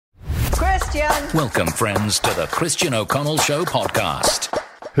Christian. Welcome, friends, to the Christian O'Connell Show podcast.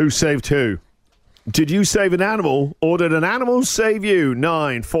 Who saved who? Did you save an animal, or did an animal save you?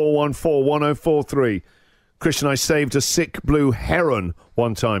 94141043. Christian, I saved a sick blue heron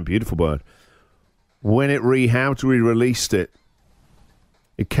one time. Beautiful bird. When it rehabbed, we released it.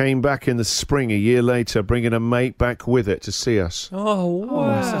 It came back in the spring a year later, bringing a mate back with it to see us. Oh,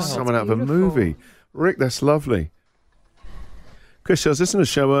 wow. That's someone out of a movie. Rick, that's lovely. Chris, I was listening to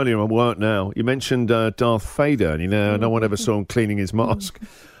the show earlier on Work Now. You mentioned Darth Vader, and no one ever saw him cleaning his mask.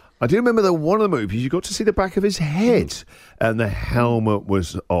 I do remember that one of the movies, you got to see the back of his head, and the helmet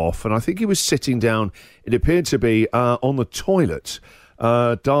was off, and I think he was sitting down, it appeared to be on the toilet,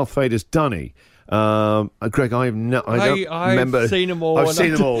 Darth Vader's dunny. Greg, I've remember. Seen them all. I've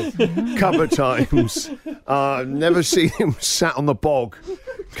seen them all a couple of times. I've never seen him sat on the bog,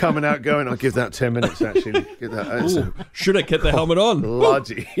 coming out going, I'll give that 10 minutes, actually. Give that, should have kept the helmet on.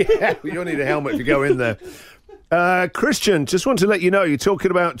 bloody, yeah, you don't need a helmet if you go in there. Christian, just want to let you know, you're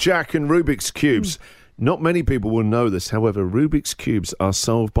talking about Jack and Rubik's Cubes. Not many people will know this. However, Rubik's Cubes are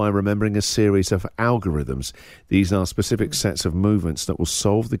solved by remembering a series of algorithms. These are specific sets of movements that will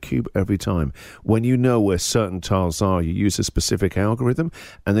solve the cube every time. When you know where certain tiles are, you use a specific algorithm,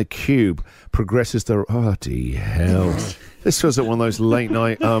 and the cube progresses the... Oh, dear hell. This feels like one of those late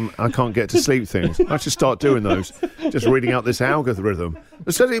night, I can't get to sleep things. I should start doing those. Just reading out this algorithm.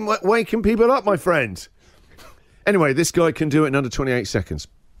 Instead of waking people up, my friend. Anyway, this guy can do it in under 28 seconds.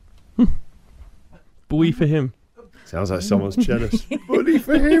 Bully for him. Sounds like someone's jealous. Bully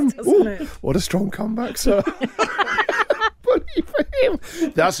for him. Ooh, what a strong comeback, sir. Bully for him.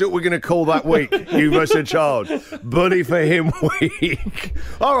 That's what we're going to call that week, you versus a child. Bully for him week.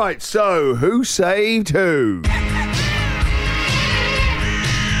 All right, so who saved who?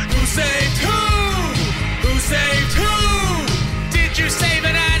 Who saved who? Who saved who? Did you save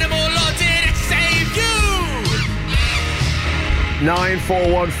an animal or did it save you?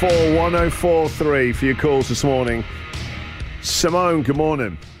 94141043 for your calls this morning. Simone, good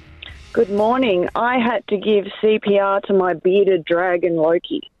morning. Good morning. I had to give CPR to my bearded dragon,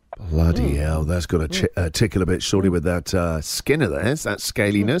 Loki. Bloody hell, that's got to tickle a bit shortly with that skin of theirs, that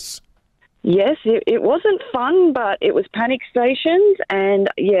scaliness. Yes, it wasn't fun, but it was panic stations, and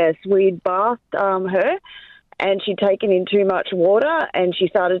yes, we'd bathed her, and she'd taken in too much water, and she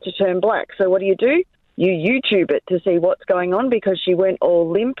started to turn black. So what do? You YouTube it to see what's going on, because she went all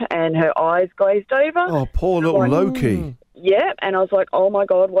limp and her eyes glazed over. Oh, poor little Loki. Yeah, and I was like, oh my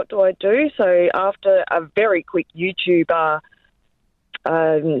God, what do I do? So after a very quick YouTube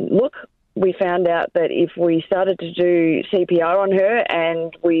look, we found out that if we started to do CPR on her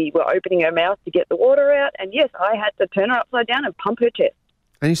and we were opening her mouth to get the water out, and yes, I had to turn her upside down and pump her chest.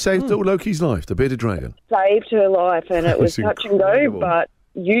 And you saved little Loki's life, the bearded dragon. Saved her life, and it was touch and go, but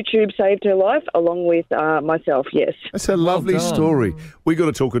YouTube saved her life along with myself, yes. That's a lovely story. We got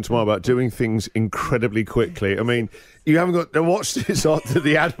to talk tomorrow about doing things incredibly quickly. I mean, you haven't got to watch this after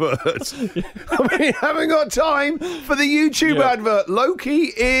the adverts. I mean, you haven't got time for the YouTube advert.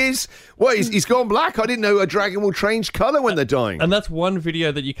 Loki is... Well, he's gone black. I didn't know a dragon will change colour when they're dying. And that's one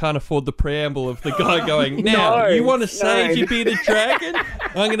video that you can't afford the preamble of the guy going, now, you want to save your bearded dragon?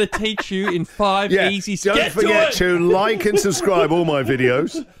 I'm going to teach you in 5 easy steps. Don't forget to like and subscribe all my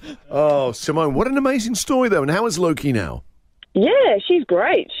videos. Oh, Simone, what an amazing story, though. And how is Loki now? Yeah, she's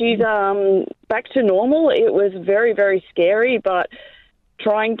great. She's back to normal. It was very, very scary, but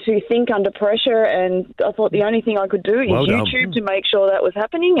trying to think under pressure, and I thought the only thing I could do is YouTube to make sure that was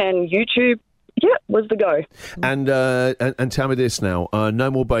happening, and YouTube, was the go. And tell me this now, no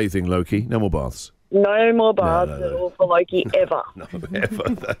more bathing, Loki, no more baths. No more baths at all for Loki, ever. No, ever.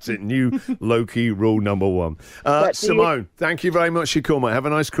 That's it. New Loki rule number one. Simone, thank you very much for your call, mate. Have a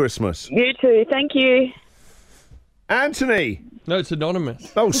nice Christmas. You too. Thank you. Anthony. No, it's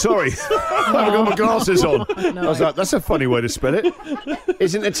anonymous. Oh, sorry. I've got my glasses on. I was like, that's a funny way to spell it.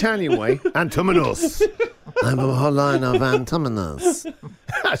 It's an Italian way. Antominos. I'm a whole line of Antominos.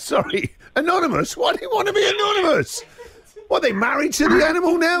 Sorry. Anonymous? Why do you want to be anonymous? What, they married to the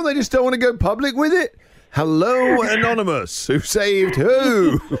animal now? They just don't want to go public with it? Hello, Anonymous. Who saved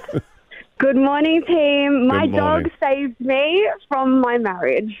who? Good morning, team. My Good morning. dog saved me from my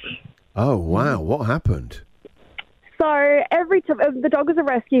marriage. Oh, wow. What happened? So every time, the dog was a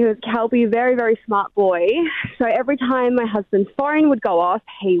rescue, he was a Kelpie, very, very smart boy. So every time my husband's phone would go off,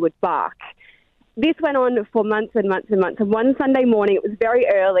 he would bark. This went on for months and months and months. And one Sunday morning, it was very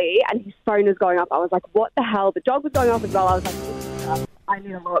early, and his phone was going off. I was like, what the hell? The dog was going off as well. I was like, I need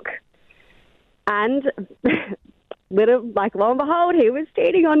to look. And lo and behold, he was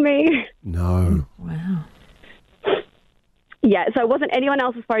cheating on me. No. Wow. Yeah, so it wasn't anyone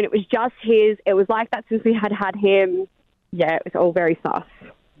else's phone. It was just his. It was like that since we had him. Yeah, it was all very sus.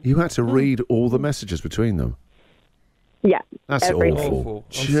 You had to read all the messages between them. Yeah. That's everything. awful.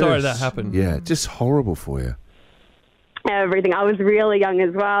 I'm sorry that happened. Yeah, just horrible for you. Everything. I was really young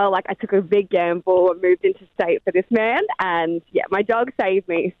as well. Like, I took a big gamble and moved into state for this man. And, yeah, my dog saved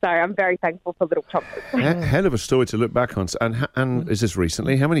me. So I'm very thankful for little Chompers. Hell of a story to look back on. And is this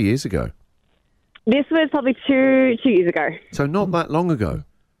recently? How many years ago? This was probably two years ago. So not that long ago?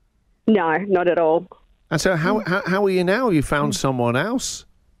 No, not at all. And so how are you now? You found someone else?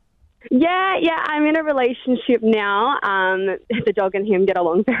 Yeah, I'm in a relationship now. The dog and him get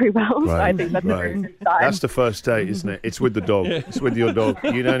along very well, so I think that's a very good sign. That's the first date, isn't it? It's with the dog. It's with your dog.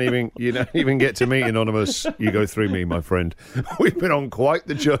 You don't even get to meet Anonymous. You go through me, my friend. We've been on quite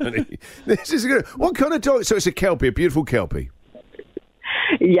the journey. This is good. What kind of dog? So it's a Kelpie, a beautiful Kelpie.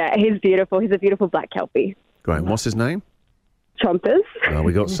 Yeah, he's beautiful. He's a beautiful black Kelpie. Great. And what's his name? Chompers. Well,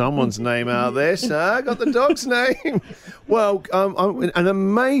 we got someone's name out of this. I got the dog's name. Well, an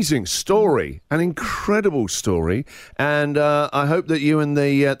amazing story, an incredible story, and I hope that you and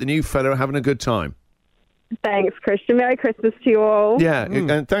the new fella are having a good time. Thanks, Christian. Merry Christmas to you all. Yeah,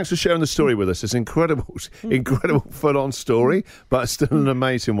 and thanks for sharing the story with us. It's incredible, full-on story, but still an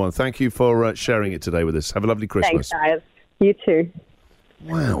amazing one. Thank you for sharing it today with us. Have a lovely Christmas. Thanks, guys. You too.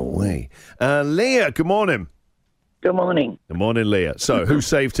 Wowee. Leah, good morning. Good morning. Good morning, Leah. So, who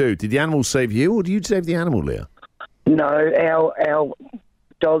saved who? Did the animal save you, or did you save the animal, Leah? No, our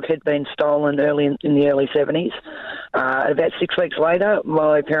dog had been stolen in the early 70s. About 6 weeks later,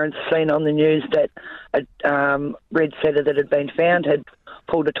 my parents seen on the news that a red setter that had been found had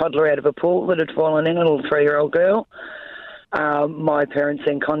pulled a toddler out of a pool that had fallen in, a little 3-year-old girl. My parents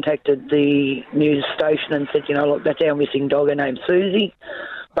then contacted the news station and said, look, that's our missing dog. Her name's Susie,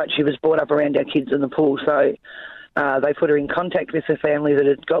 but she was brought up around our kids in the pool, so... they put her in contact with the family that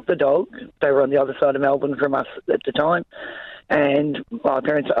had got the dog. They were on the other side of Melbourne from us at the time. And my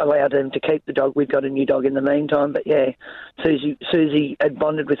parents allowed them to keep the dog. We'd got a new dog in the meantime. But, yeah, Susie had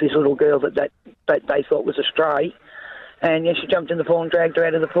bonded with this little girl that they thought was a stray. And, yeah, she jumped in the pool and dragged her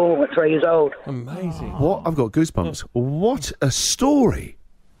out of the pool at 3 years old. Amazing. What? I've got goosebumps. What a story.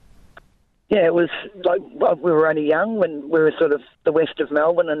 Yeah, it was like, well, we were only young when we were sort of the west of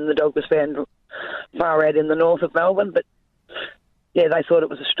Melbourne and the dog was found far out in the north of Melbourne. But, yeah, they thought it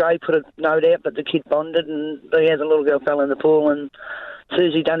was a stray, put a note out, but the kid bonded and, yeah, the little girl fell in the pool and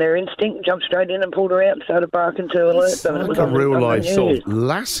Susie done her instinct, jumped straight in and pulled her out and started barking to alert them. Like a real-life sort of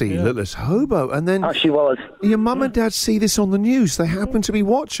lassie, little hobo. And then... Oh, she was. Your mum and dad see this on the news. They happen to be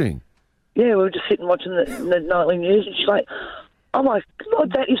watching. Yeah, we were just sitting watching the nightly news and she's like... Oh, my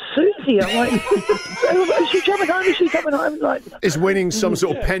God, that is Susie. I'm like, is she coming home? Is she coming home? Like, is winning some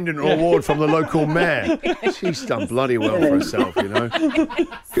sort of pendant or award from the local mayor. She's done bloody well for herself,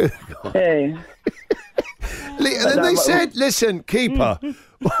 Good God. Yeah. And then they said, listen, keep her.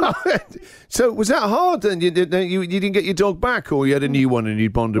 So was that hard then? You didn't get your dog back, or you had a new one and you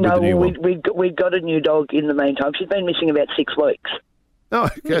bonded with the new one? No, we got a new dog in the meantime. She's been missing about 6 weeks. Oh,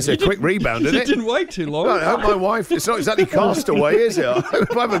 that's a quick rebound, isn't it? You didn't wait too long. I hope my wife, it's not exactly castaway, is it?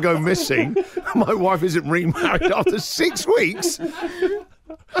 If I ever go missing, my wife isn't remarried after 6 weeks.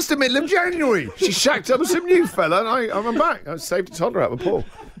 That's the middle of January. She shacked up with some new fella and I'm back. I saved a toddler out of a pool.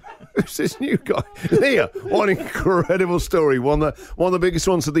 Who's this new guy? Leah, what an incredible story. One of the biggest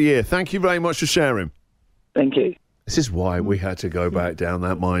ones of the year. Thank you very much for sharing. Thank you. This is why we had to go back down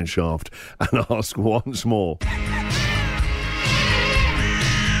that mine shaft and ask once more.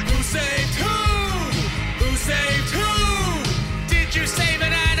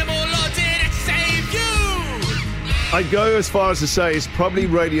 I'd go as far as to say it's probably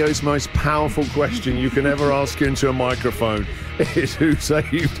radio's most powerful question you can ever ask into a microphone. Is who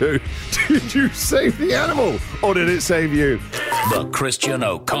saved who? Did you save the animal or did it save you? The Christian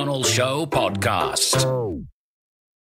O'Connell Show Podcast.